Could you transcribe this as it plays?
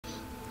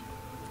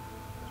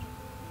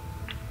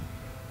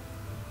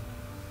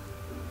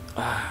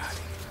Ah.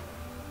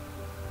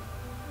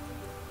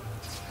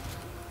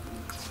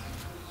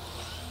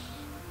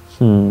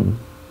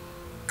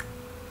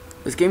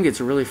 This game gets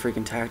really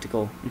freaking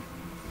tactical.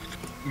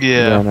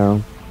 Yeah. I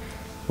know.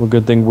 Well,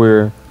 good thing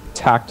we're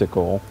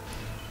tactical.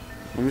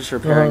 I'm just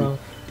repairing.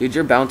 Dude,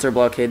 your bouncer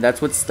blockade,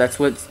 that's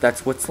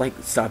what's like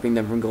stopping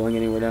them from going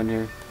anywhere down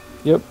here.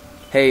 Yep.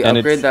 Hey, And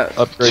upgrade it's that.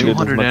 upgraded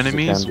 200 as much as it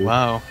enemies? can be.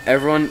 Wow.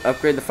 Everyone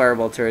upgrade the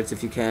fireball turrets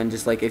if you can.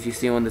 Just like if you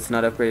see one that's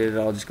not upgraded at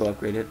all, just go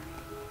upgrade it.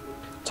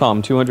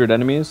 Tom, 200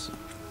 enemies?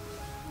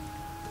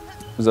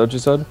 Is that what you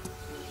said?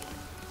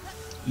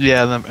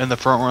 Yeah, in the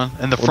front run.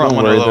 In the Well, front don't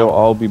one worry, they'll alone.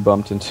 all be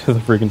bumped into the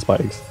freaking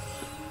spikes.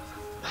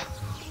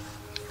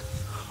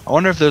 I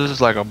wonder if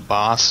there's like a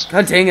boss.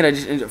 God dang it, I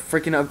just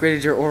freaking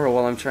upgraded your aura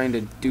while I'm trying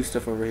to do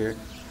stuff over here.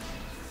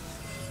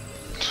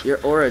 Your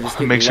aura just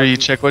gave me Make sure you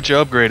lucky. check what you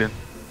upgraded.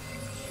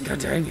 God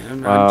dang it,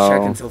 I'm not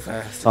checking so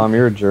fast. Tom,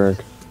 you're a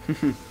jerk.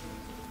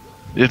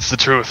 It's the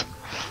truth.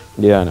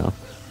 Yeah, I know.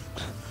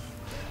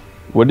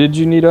 What did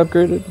you need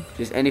upgraded?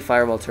 Just any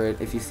fireball turret.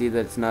 If you see that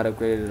it's not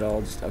upgraded at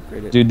all, just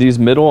upgrade it. Dude, these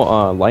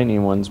middle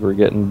lightning ones were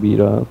getting beat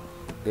up.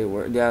 They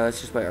were. Yeah, that's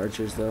just by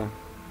archers though.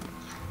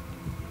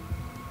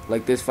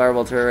 Like this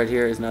fireball turret right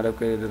here is not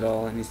upgraded at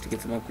all. It needs to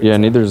get some upgrades. Yeah,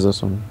 neither is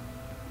this one.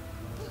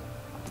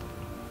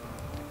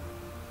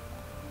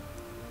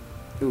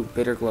 Ooh,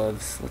 bitter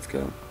gloves. Let's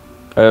go.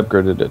 I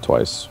upgraded it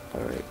twice.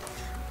 Alright.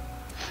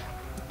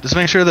 Just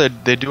make sure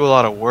that they do a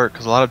lot of work,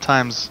 because a lot of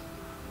times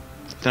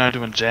they're not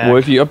doing jack. Well,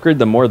 if you upgrade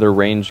them more, their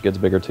range gets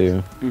bigger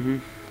too. Mm-hmm.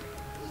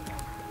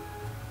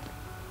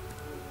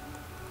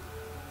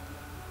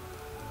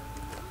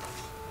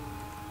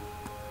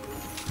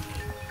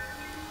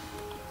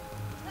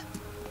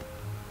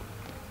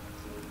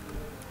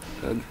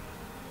 Good.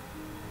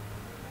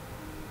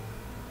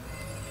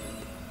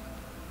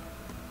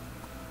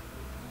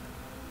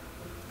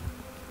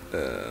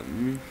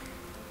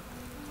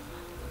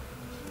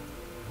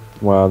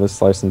 Wow, this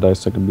slice and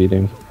dice took a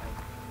beating.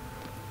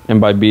 And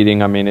by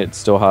beating, I mean it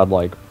still had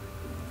like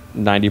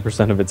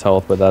 90% of its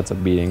health, but that's a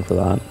beating for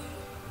that.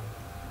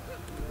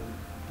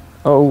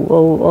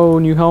 Oh,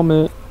 new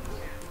helmet.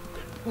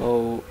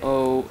 Oh,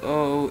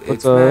 What's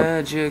it's up?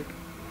 magic.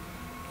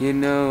 You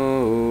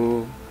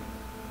know.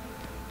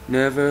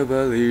 Never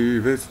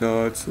believe it's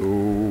not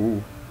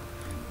so.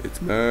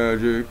 It's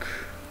magic.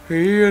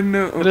 You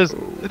know.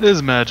 It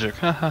is magic.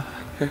 Haha.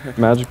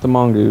 Magic the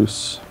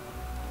mongoose.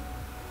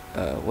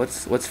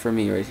 What's for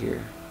me right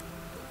here?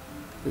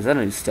 Is that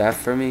a new staff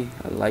for me?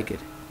 I like it.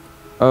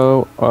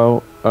 Oh,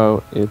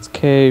 it's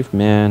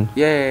caveman.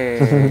 Yay!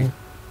 Hooray!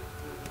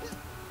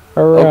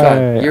 Oh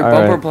god, your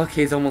bumper Alright,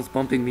 blockade's almost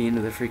bumping me into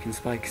the freaking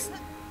spikes.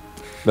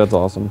 that's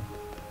awesome.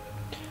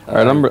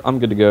 Alright, I'm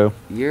good to go.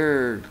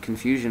 Your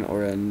confusion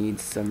aura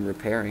needs some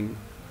repairing.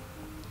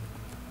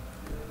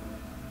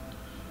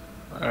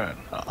 Alright,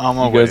 I'm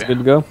You on guys way. good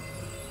to go?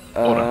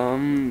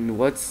 Hold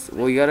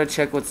Well, you gotta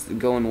check what's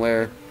going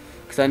where.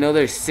 Because I know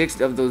there's 6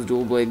 of those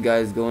dual blade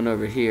guys going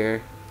over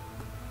here.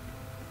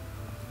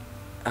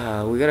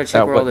 We gotta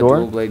check At where all what the door?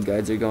 dual blade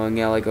guys are going.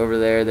 Yeah, like over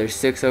there. There's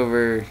 6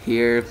 over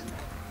here.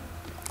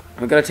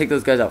 We gotta take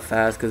those guys out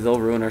fast because they'll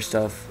ruin our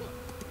stuff.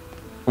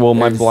 Well,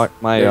 There's there's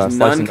none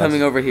slice and coming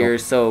dice- over here,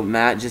 so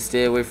Matt, just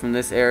stay away from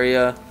this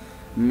area.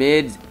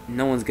 Mid,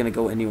 no one's gonna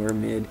go anywhere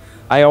mid.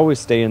 I always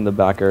stay in the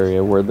back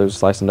area where those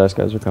slice and dice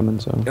guys are coming.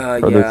 So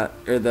Yeah,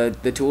 or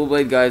the tool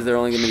blade guys, they're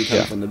only gonna be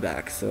coming Yeah. from the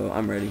back, so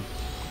I'm ready.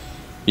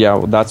 yeah,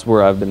 well, that's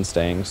where I've been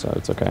staying, so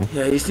it's okay.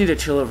 Yeah, you just need to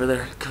chill over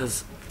there,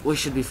 because we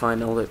should be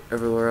fine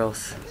everywhere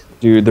else.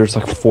 Dude, there's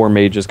like 4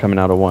 mages coming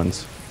out at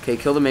once. Okay,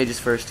 kill the mages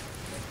first.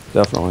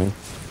 Definitely.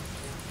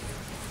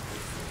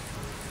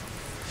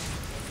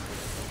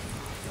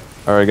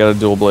 Alright, got a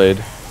dual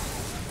blade.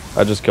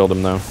 I just killed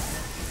him though.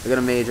 I got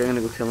a mage, I'm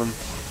gonna go kill him.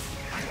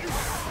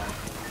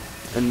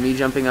 And me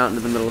jumping out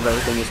into the middle of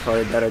everything is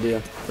probably a bad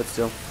idea, but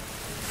still.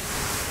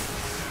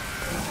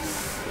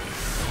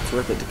 It's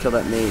worth it to kill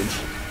that mage.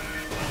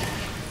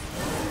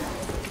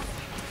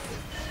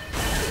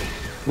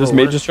 This Whoa,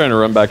 mage what? is trying to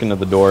run back into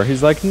the door.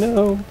 He's like,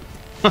 no.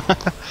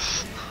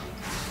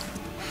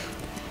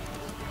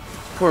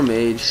 Poor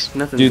mage.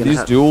 Nothing's Dude, gonna these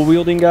happen. dual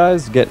wielding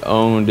guys get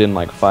owned in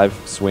like 5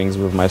 swings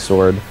with my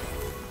sword.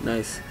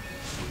 Nice.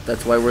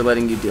 That's why we're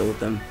letting you deal with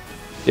them.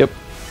 Yep.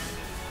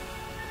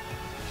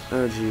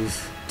 Oh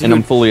jeez. And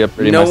I'm fully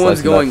upgrading No my one's slice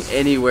and going dice.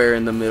 anywhere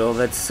in the middle.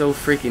 That's so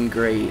freaking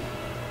great.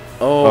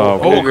 Oh,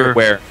 Ogre.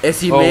 where? Is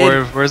he Oh,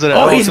 mid? where's it at?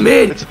 Oh, Oh, he's it's a-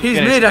 mid! it's a He's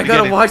beginning, mid! it's a I gotta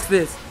beginning. watch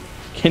this!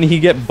 Can he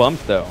get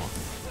bumped though?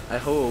 I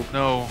hope.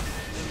 No.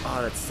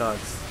 Oh, that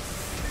sucks.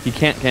 He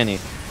can't, can he?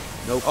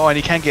 Nope. Oh, and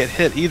he can't get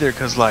hit either,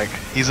 because, like,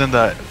 he's in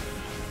the...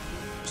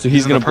 So He's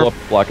he's in gonna the blow up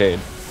the blockade.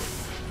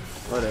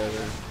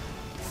 Whatever.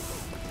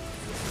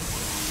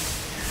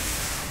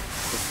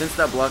 But since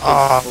that blockade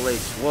Ah. is full H.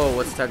 Whoa,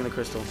 what's attacking the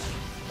crystal?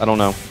 I don't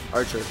know.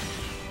 Archer.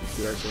 It's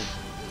the archer.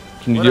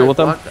 Can you What, deal I with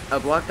them? I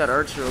blocked that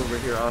archer over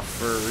here off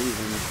for a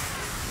reason.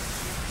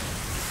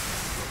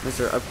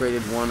 Mr.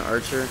 Upgraded 1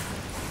 archer.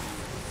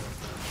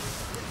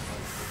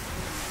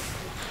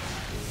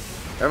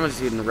 Everyone's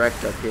getting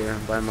wrecked up here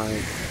by my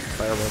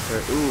fireball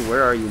turret. Ooh,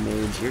 where are you,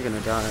 mage? You're gonna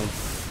die.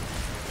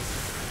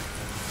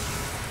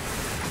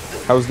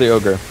 How's the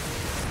ogre?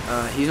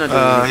 He's not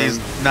doing anything.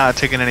 He's not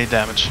taking any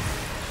damage.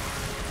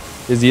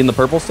 Is he in the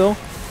purple still?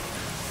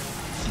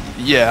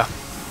 Yeah,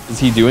 Is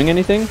he doing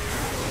anything?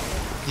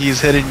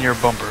 he's hitting your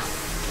bumper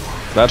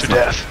That's to not-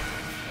 death.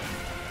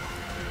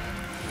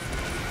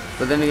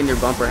 But then again, your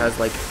bumper has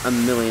like a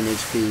million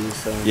HP,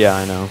 so... Yeah,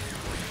 I know.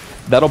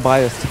 That'll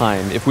buy us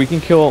time. If we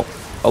can kill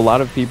a lot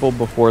of people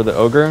before the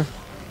ogre,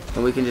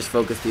 And we can just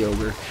focus the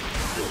ogre.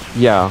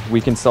 yeah,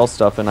 we can sell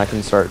stuff and I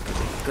can start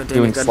God dang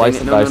doing it, God slice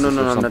dang and it. No, no, dices no, or no,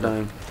 I'm not something.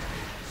 dying.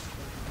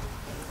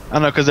 I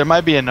don't know, because there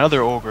might be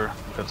another ogre.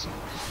 Because,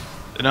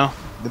 you know,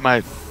 they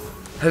might,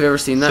 Have you ever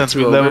seen that? since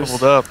we Two ogres?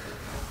 leveled up,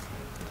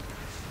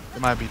 there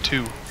might be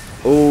 2.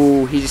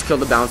 Oh, he just killed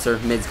the bouncer.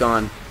 Mid's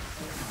gone.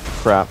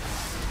 Crap.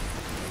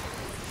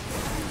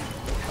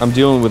 I'm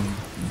dealing with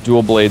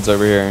dual blades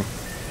over here.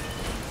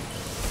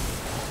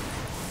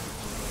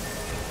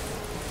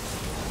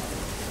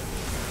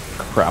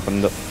 Crap,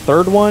 and the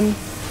third one?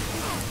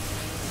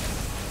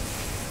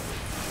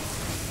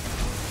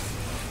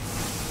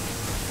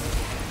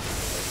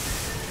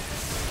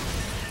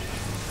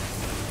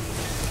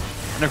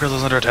 Necros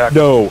is under attack.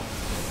 No!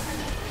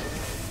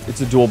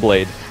 It's a dual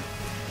blade.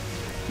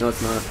 No,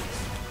 it's not.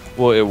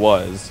 Well, it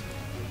was.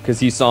 Because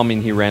he saw me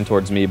and he ran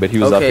towards me, but he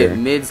was up Okay, here.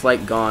 mid's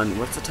like gone.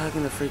 What's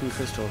attacking the freaking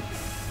crystal?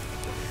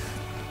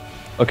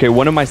 Okay,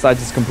 one of my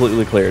sides is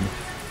completely cleared.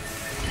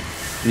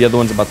 The other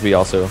one's about to be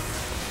also.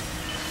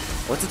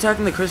 What's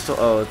attacking the crystal?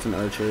 Oh, it's an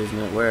archer, isn't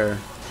it? Where?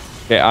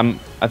 Okay,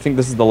 I think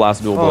this is the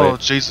last dual Oh, blade.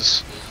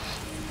 Jesus.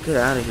 Get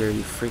out of here,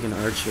 you freaking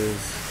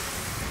archers.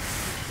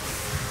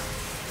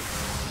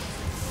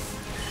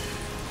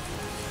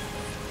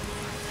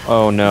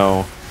 Oh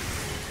no.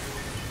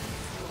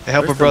 Hey,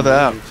 help Where's a brother the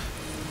out. mage?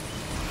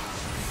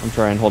 I'm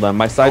trying, hold on.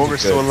 My side's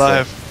Ogre's good. still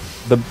alive.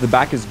 So the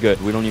back is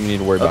good. We don't even need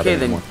to worry about Okay, it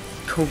then anymore.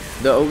 go.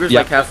 The ogre's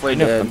Yeah, like halfway I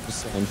know, dead. I'm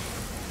just saying.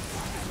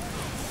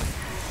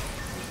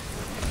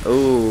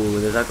 Oh,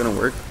 is that gonna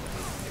work?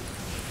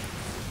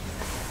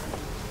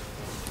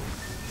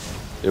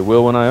 It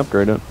will when I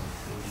upgrade it.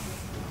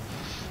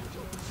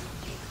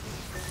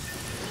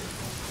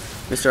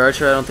 Mr.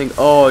 Archer, I don't think...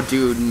 Oh,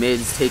 dude,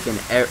 mid's taking...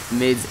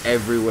 mid's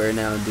everywhere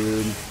now,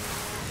 dude.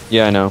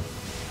 Yeah, I know.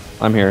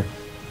 I'm here.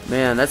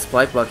 Man, that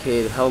spike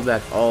blockade held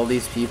back all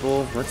these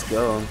people. Let's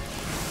go.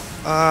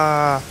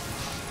 Come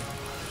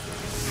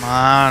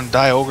on,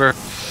 die, ogre.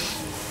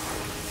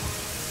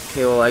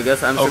 Okay, well, I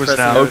guess I'm Ogre's suppressing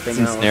down. Oak's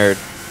everything else. ensnared.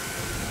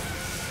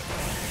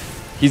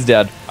 He's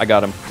dead. I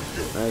got him.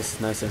 Nice,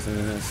 nice, nice, nice,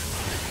 nice.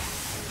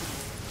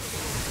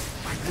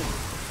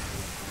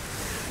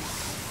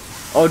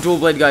 Oh, dual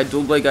blade guy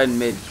in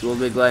mid. Dual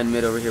blade guy in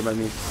mid over here by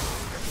me.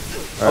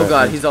 Oh Alright,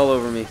 god, nice. he's all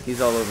over me. He's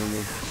all over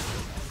me.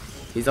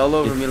 He's all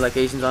over me like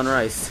Asians on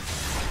rice.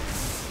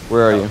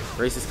 Where are you?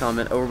 Racist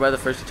comment. Over by the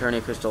first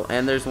Eternia crystal.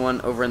 And there's one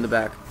over in the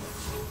back.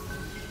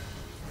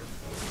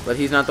 But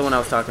he's not the one I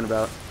was talking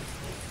about.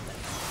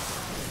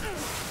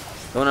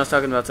 The one I was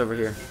talking about's over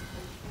here.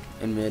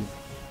 In mid.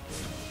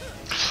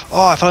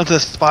 Oh, I fell into the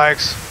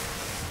spikes.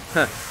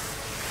 Huh.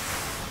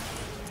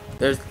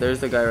 There's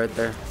the guy right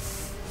there.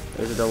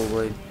 There's a double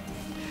blade.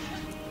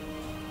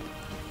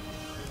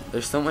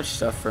 There's so much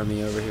stuff for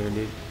me over here,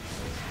 dude.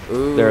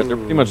 Ooh. They're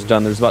pretty much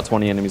done. There's about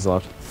 20 enemies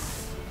left.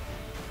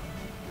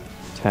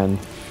 10.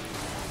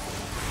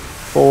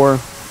 4.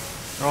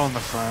 They're all in the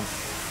front.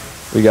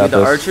 We got Dude, the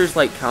this. archers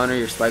like counter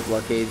your spike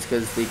blockades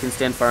because they can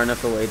stand far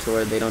enough away to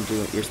where they don't do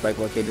your spike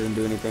blockade doesn't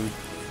do anything.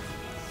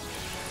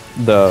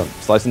 The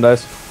slice and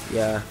dice.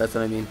 Yeah, that's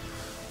what I mean.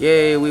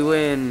 Yay, we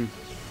win!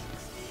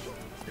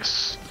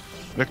 Yes.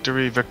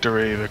 Victory,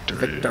 victory,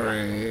 victory.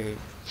 Victory!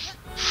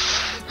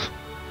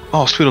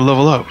 Oh, sweet, a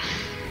level up.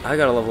 I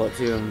gotta level up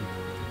too.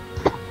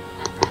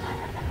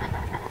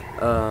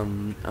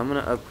 I'm gonna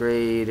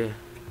upgrade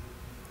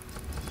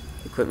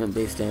equipment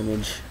base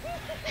damage.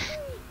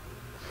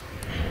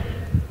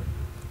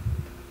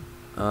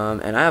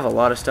 And I have a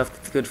lot of stuff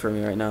that's good for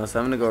me right now, so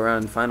I'm gonna go around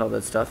and find all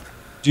that stuff.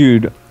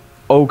 Dude.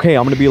 Okay,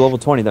 I'm gonna be level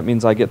 20. That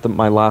means I get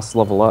my last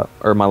level up,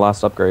 or my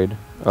last upgrade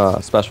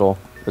special.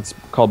 It's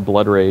called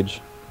Blood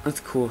Rage. That's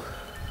cool.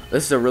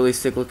 This is a really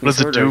sick looking What does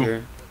it sword do? right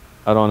here.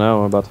 I don't know.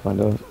 I'm about to find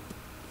out.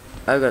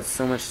 I've got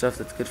so much stuff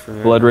that's good for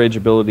me. Blood right Rage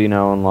ability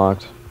now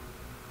unlocked. now.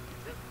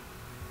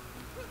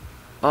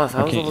 Oh, if I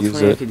I was can't level use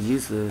 20, I it. could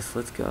use this.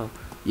 Let's go.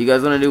 You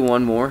guys want to do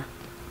one more?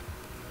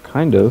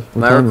 Kind of.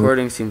 What My time is it?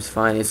 recording seems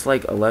fine. It's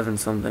like 11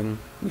 something.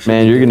 We should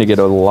Man, be you're good. gonna get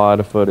a lot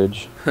of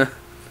footage. Hold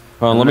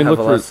on, let gonna me have look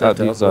a lot of for stuff at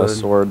to these upload.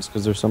 swords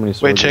because there's so many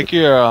swords. Wait, check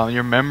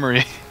your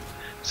memory.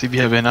 See if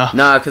you have enough.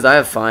 Nah, because I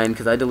have fine,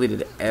 because I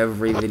deleted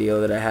every video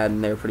that I had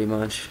in there pretty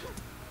much.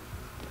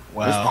 Just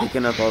Wow.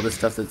 picking up all the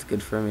stuff that's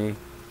good for me.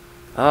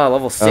 Oh,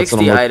 level what I'm 60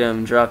 looking-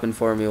 item dropping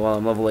for me while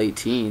I'm level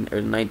 18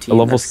 or 19. A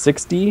level That's-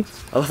 60?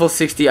 a level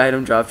 60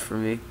 item dropped for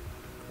me.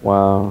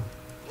 Wow.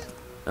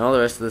 And all the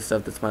rest of the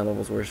stuff that's my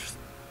levels worse.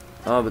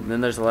 Oh, but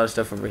then there's a lot of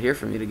stuff over here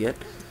for me to get.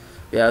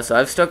 Yeah, so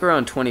I've stuck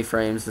around 20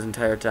 frames this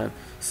entire time.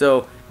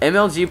 So,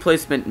 MLG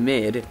placement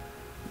mid,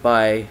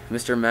 by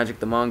Mr. Magic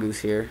the Mongoose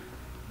here.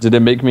 Did it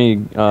make me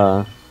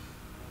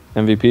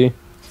MVP?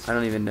 I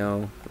don't even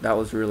know. That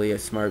was really a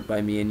smart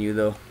by me and you,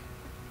 though.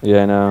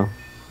 Yeah, I know.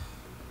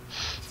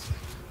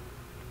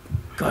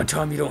 God,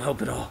 Tom, you don't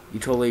help at all. You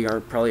totally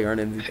probably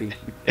aren't MVP.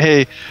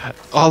 Hey,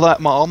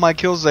 all my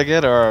kills I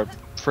get are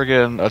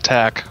friggin'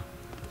 attack.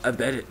 I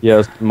bet it.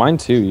 Yeah, mine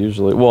too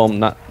usually. Well,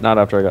 not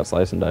after I got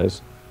slice and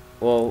dice.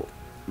 Well,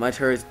 my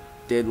turrets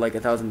did like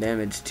 1,000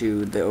 damage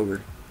to the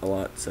ogre a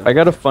lot. So I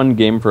got a fun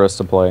game for us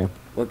to play.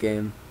 what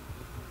game?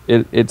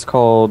 It's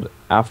called,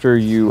 after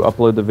you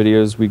upload the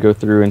videos, we go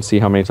through and see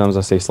how many times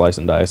I say slice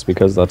and dice,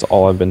 because that's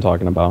all I've been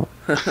talking about.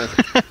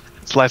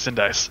 Slice and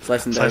dice.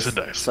 Slice and Slice dice. and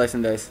dice. Slice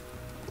and dice.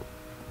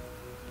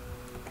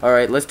 All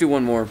right, let's do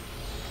one more.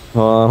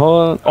 Hold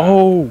on.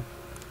 Oh!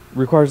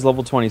 Requires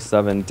level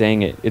 27.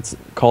 Dang it. It's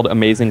called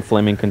Amazing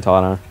Flaming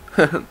Katana.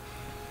 It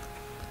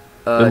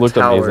looked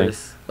towers.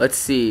 amazing. Let's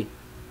see.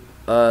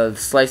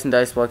 Slice and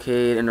dice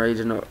blockade, enrage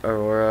and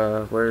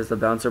aurora. Where is the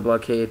bouncer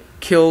blockade?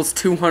 Kills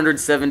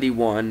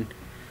 271.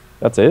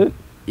 That's it?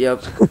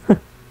 Yep.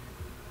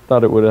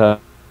 Thought it would have.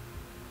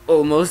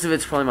 Oh, most of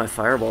it's probably my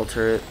fireball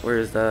turret. Where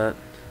is that?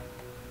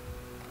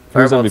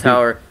 Who's Fireball MVP?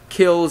 tower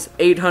kills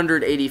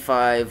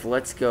 885.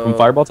 Let's go. From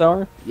Fireball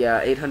Tower?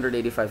 Yeah,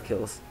 885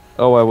 kills.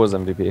 Oh, I was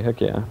MVP.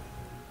 Heck yeah.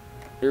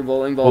 Your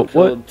bowling ball What?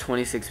 killed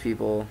 26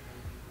 people.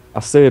 I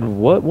said,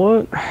 what?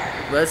 But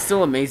that's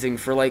still amazing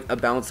for like a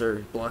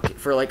bouncer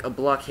for like a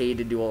blockade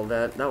to do all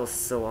that. That was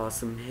so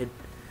awesome.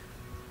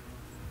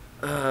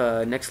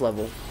 Next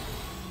level.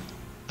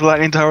 The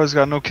lightning towers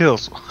got no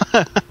kills.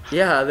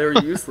 Yeah, they were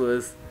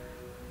useless.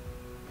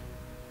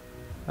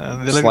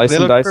 Slice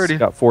and Dice pretty.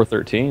 got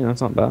 413.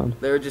 That's not bad.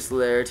 They were just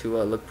there to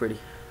look pretty.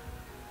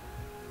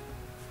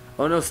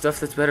 Oh no,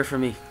 stuff that's better for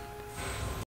me.